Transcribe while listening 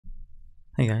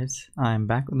Hey guys, I'm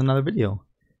back with another video.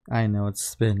 I know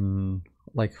it's been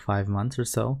like 5 months or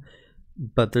so,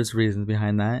 but there's reasons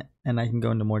behind that, and I can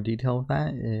go into more detail with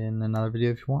that in another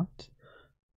video if you want.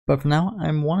 But for now,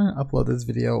 I want to upload this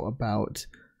video about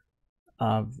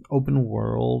open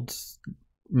world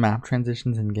map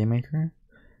transitions in GameMaker,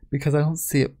 because I don't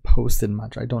see it posted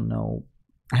much. I don't know,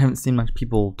 I haven't seen much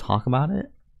people talk about it,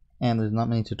 and there's not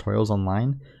many tutorials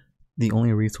online. The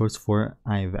only resource for it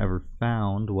I've ever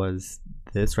found was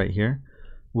this right here,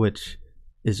 which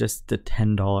is just a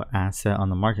 $10 asset on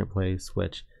the marketplace,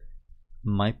 which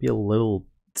might be a little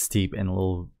steep and a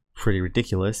little pretty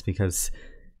ridiculous because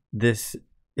this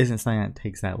isn't something that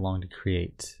takes that long to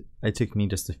create. It took me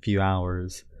just a few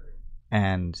hours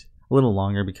and a little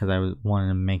longer because I was wanting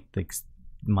to make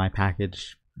my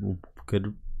package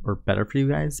good or better for you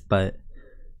guys, but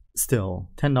still,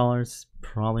 $10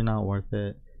 probably not worth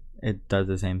it. It does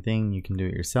the same thing, you can do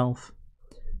it yourself.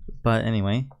 But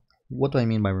anyway, what do I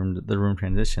mean by the room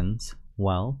transitions?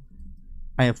 Well,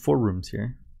 I have 4 rooms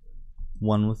here.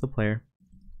 One with the player,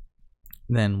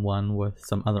 then one with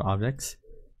some other objects,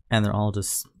 and they're all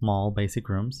just small basic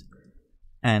rooms.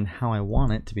 And how I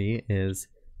want it to be is,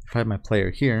 if I have my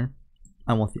player here,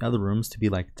 I want the other rooms to be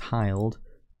like tiled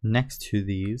next to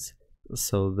these,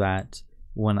 so that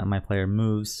when my player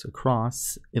moves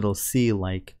across, it'll see,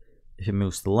 like, if it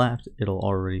moves to the left, it'll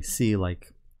already see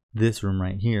like this room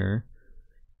right here,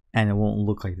 and it won't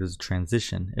look like there's a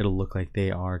transition. It'll look like they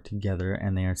are together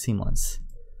and they are seamless.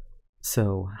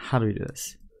 So how do we do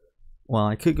this? Well,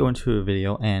 I could go into a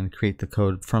video and create the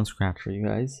code from scratch for you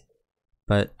guys,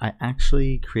 but I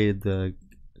actually created the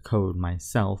code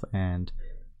myself and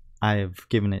I've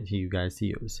given it to you guys to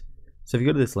use. So if you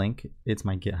go to this link, it's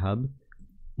my GitHub.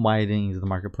 Why I didn't use the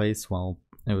marketplace? Well,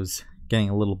 it was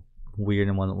getting a little weird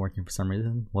and wasn't working for some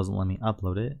reason, wasn't letting me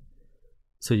upload it.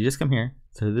 So you just come here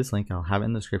to this link, I'll have it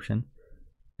in the description,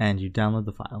 and you download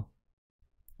the file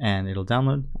and it'll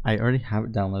download. I already have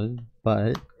it downloaded,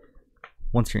 but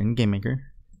once you're in GameMaker,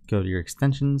 go to your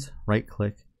extensions, right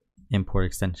click, import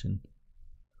extension,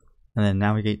 and then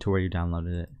navigate to where you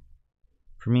downloaded it.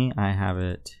 For me, I have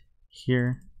it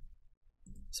here,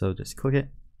 so just click it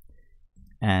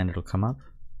and it'll come up,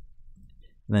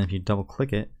 and then if you double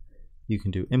click it, you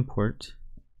can do import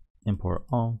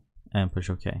all, and push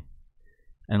OK,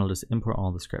 and it'll just import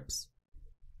all the scripts.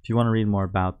 If you want to read more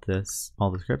about this, all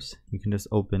the scripts, you can just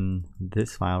open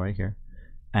this file right here,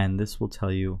 and this will tell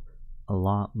you a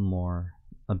lot more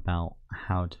about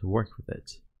how to work with it.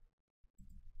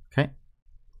 Okay,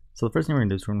 so the first thing we're going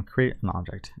to do is we're going to create an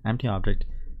object, empty object.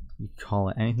 You can call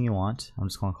it anything you want. I'm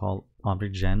just going to call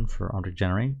object gen for object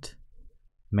generate.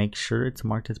 Make sure it's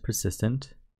marked as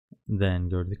persistent, then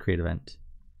go to the create event.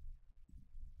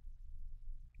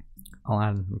 I'll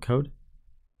add in some code,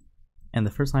 and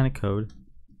the first line of code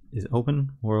is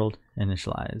open world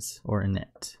initialize, or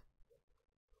init.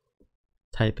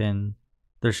 Type in,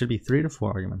 there should be 3 to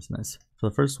 4 arguments in this. For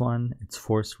the first one, it's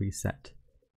force reset.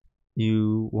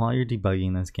 While you're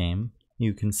debugging this game,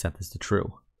 you can set this to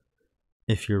true.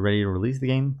 If you're ready to release the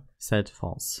game, set it to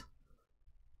false.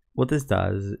 What this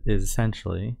does is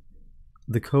essentially,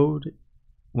 the code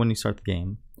when you start the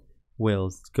game will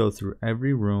go through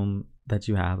every room that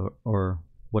you have, or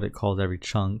what it calls every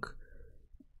chunk,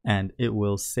 and it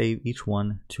will save each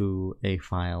one to a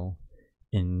file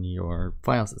in your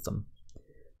file system.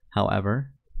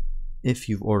 However, if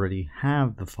you already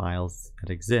have the files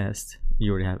that exist,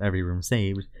 you already have every room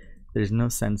saved, there's no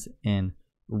sense in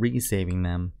resaving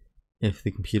them if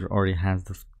the computer already has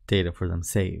the data for them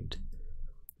saved.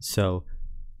 So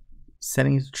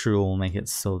setting it to true will make it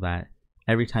so that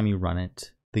every time you run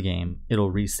the game,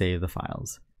 it'll resave the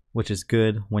files, which is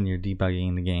good when you're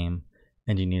debugging the game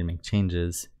and you need to make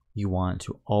changes. You want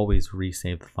to always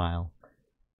resave the file.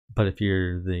 But if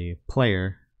you're the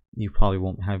player, you probably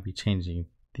won't have to be changing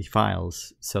the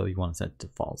files, so you want to set it to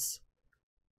false.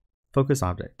 Focus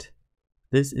object.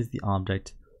 This is the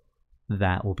object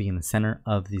that will be in the center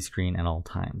of the screen at all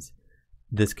times.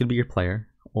 This could be your player,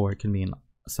 or it can be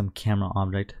some camera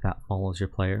object that follows your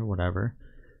player, whatever.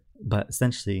 But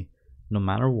essentially, no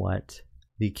matter what,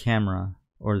 the camera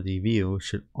or the view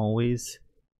should always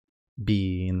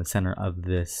be in the center of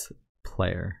this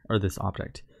player or this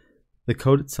object. The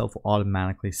code itself will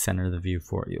automatically center the view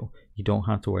for you. You don't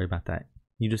have to worry about that.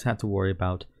 You just have to worry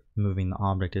about moving the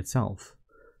object itself.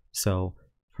 So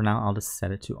for now, I'll just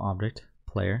set it to object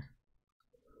player.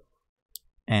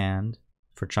 And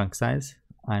for chunk size,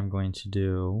 I'm going to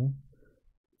do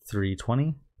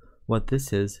 320. What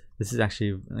this is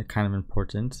actually kind of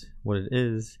important. What it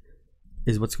is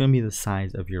what's going to be the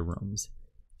size of your rooms.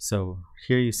 So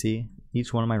here you see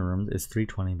each one of my rooms is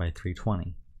 320 by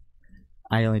 320.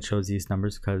 I only chose these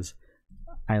numbers because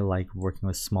I like working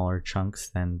with smaller chunks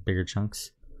than bigger chunks.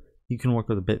 You can work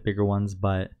with a bit bigger ones,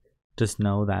 but just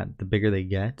know that the bigger they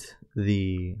get,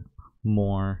 the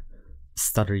more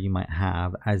stutter you might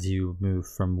have as you move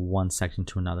from one section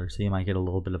to another. So you might get a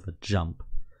little bit of a jump,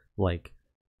 like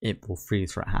it will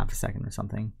freeze for a half a second or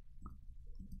something.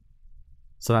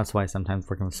 So that's why sometimes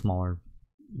working with smaller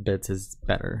bits is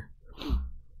better.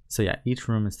 So yeah, each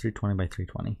room is 320 by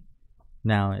 320.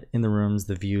 Now in the rooms,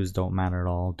 the views don't matter at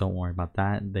all. Don't worry about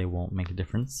that. They won't make a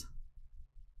difference.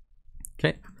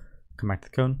 Okay, come back to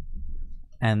the code,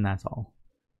 and that's all.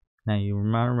 Now you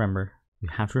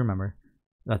have to remember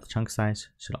that the chunk size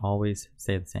should always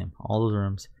stay the same. All those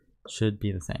rooms should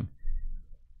be the same.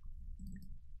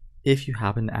 If you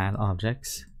happen to add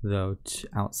objects though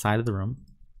outside of the room,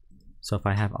 so if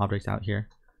I have objects out here,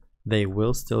 they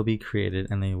will still be created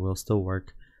and they will still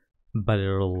work, but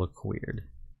it'll look weird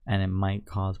and it might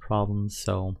cause problems.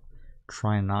 So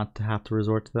try not to have to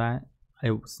resort to that.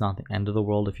 It's not the end of the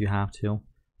world if you have to,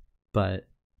 but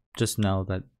just know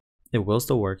that it will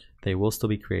still work. They will still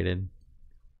be created.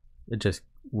 It just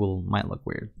might look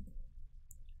weird.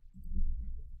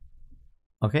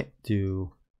 Okay,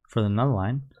 for another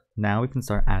line, now we can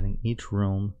start adding each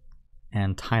room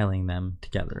and tiling them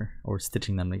together, or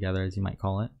stitching them together as you might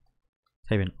call it.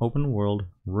 Type in open world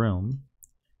room,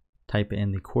 type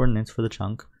in the coordinates for the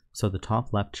chunk. So the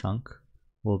top left chunk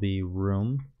will be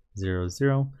room 0,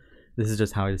 0. This is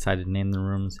just how I decided to name the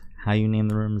rooms. How you name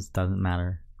the rooms doesn't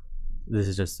matter. This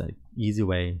is just an easy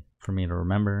way for me to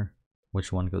remember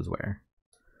which one goes where.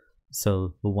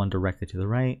 So the one directly to the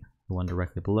right, the one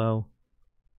directly below,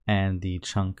 and the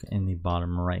chunk in the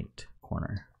bottom right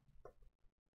corner.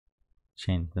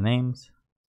 Change the names.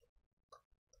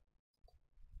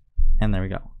 And there we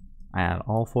go. I add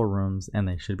all 4 rooms and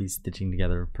they should be stitching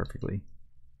together perfectly.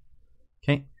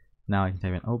 Okay, now I can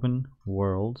type in open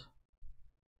world.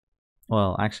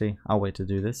 Well, actually, I'll wait to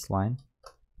do this line.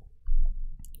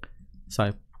 So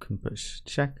I can push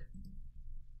check.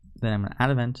 Then I'm going to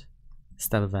add event,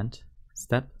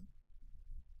 step,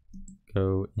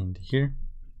 go into here,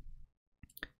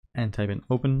 and type in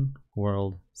open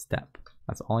world step.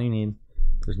 That's all you need.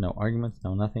 There's no arguments,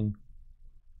 no nothing.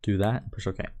 Do that and push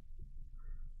OK.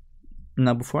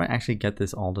 Now before I actually get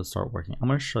this all to start working, I'm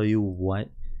going to show you what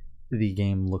the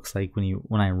game looks like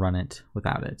when I run it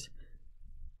without it.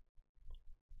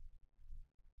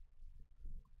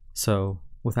 So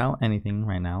without anything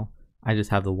right now, I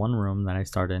just have the one room that I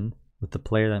start in with the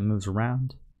player that moves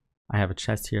around. I have a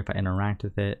chest here. If I interact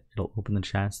with it, it'll open the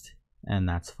chest, and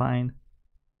that's fine.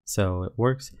 So it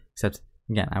works, except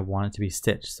again, I want it to be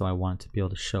stitched, so I want it to be able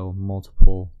to show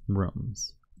multiple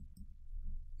rooms.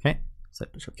 Okay, so I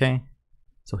push OK.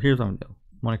 So here's what I'm gonna do.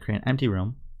 I want to create an empty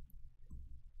room.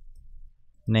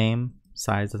 Name,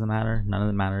 size doesn't matter, none of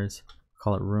it matters.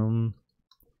 Call it room,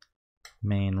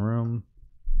 main room.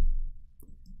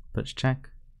 Push check.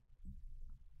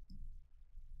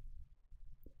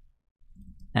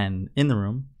 And in the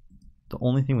room, the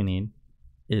only thing we need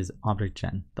is object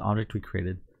gen, the object we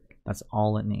created. That's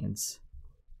all it needs,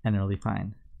 and it'll be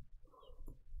fine.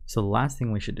 So the last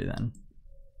thing we should do then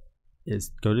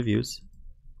is go to views,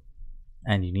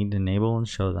 and you need to enable and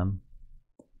show them,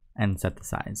 and set the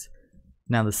size.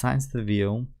 Now the size of the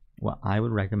view, what I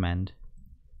would recommend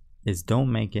is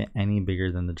don't make it any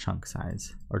bigger than the chunk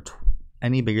size, or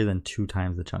any bigger than 2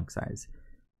 times the chunk size.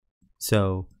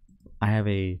 So I have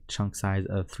a chunk size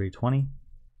of 320,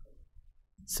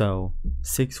 so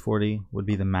 640 would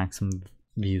be the maximum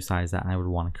view size that I would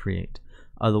want to create.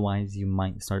 Otherwise you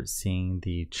might start seeing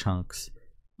the chunks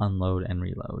unload and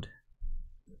reload.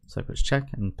 So I push check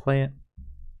and play it.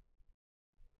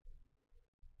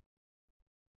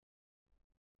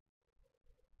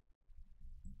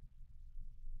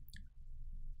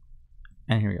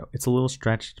 And here we go. It's a little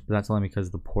stretched, but that's only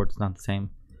because the port's not the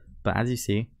same. But as you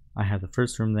see, I have the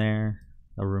first room there,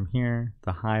 a room here,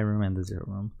 the high room, and the 0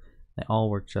 room. They all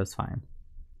work just fine.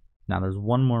 Now there's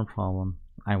one more problem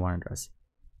I want to address.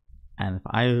 And if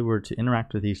I were to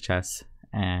interact with these chests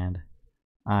and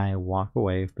I walk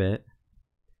away a bit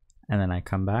and then I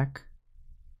come back,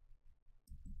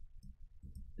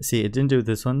 see, it didn't do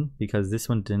this one because this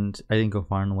one I didn't go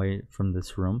far away from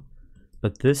this room,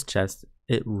 but this chest,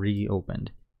 it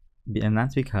reopened. And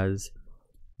that's because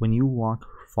when you walk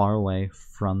far away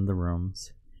from the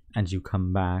rooms and you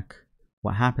come back,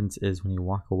 what happens is when you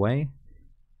walk away,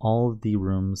 all of the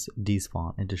rooms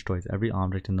despawn. It destroys every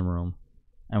object in the room,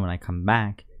 and when I come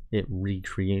back, it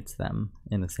recreates them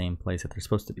in the same place that they're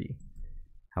supposed to be.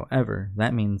 However,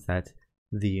 that means that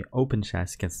the open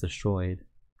chest gets destroyed,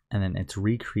 and then it's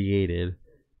recreated,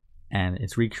 and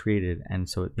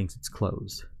so it thinks it's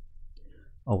closed.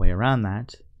 A way around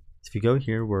that is if you go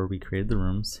here where we created the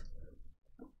rooms,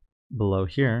 below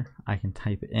here I can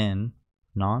type in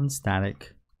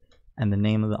non-static and the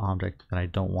name of the object that I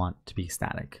don't want to be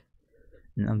static.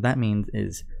 And what that means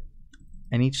is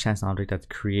any chest object that's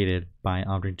created by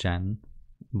ObjectGen,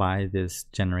 by this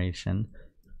generation,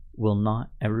 will not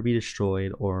ever be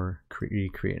destroyed or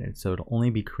recreated. So it'll only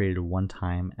be created one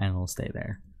time and it'll stay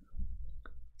there.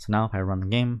 So now if I run the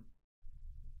game,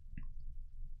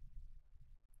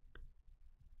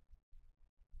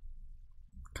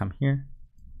 come here,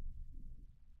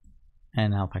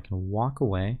 and now if I can walk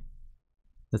away,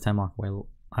 this time walk away,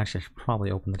 actually I should probably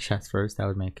open the chest first. That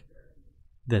would make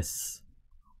this,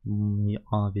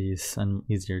 all of these,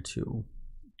 easier to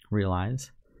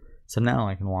realize. So now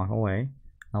I can walk away.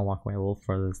 I'll walk away a little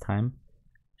further this time,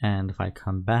 and if I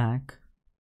come back,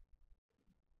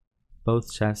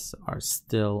 both chests are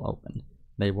still open.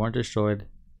 They weren't destroyed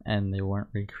and they weren't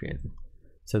recreated.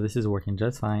 So this is working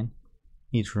just fine.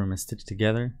 Each room is stitched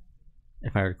together.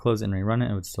 If I were to close it and rerun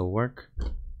it, it would still work.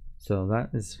 So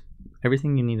that is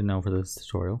everything you need to know for this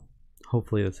tutorial.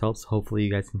 Hopefully this helps. Hopefully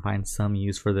you guys can find some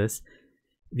use for this.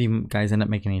 If you guys end up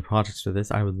making any projects for this,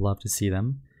 I would love to see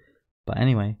them. But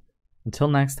anyway, until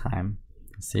next time,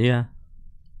 see ya.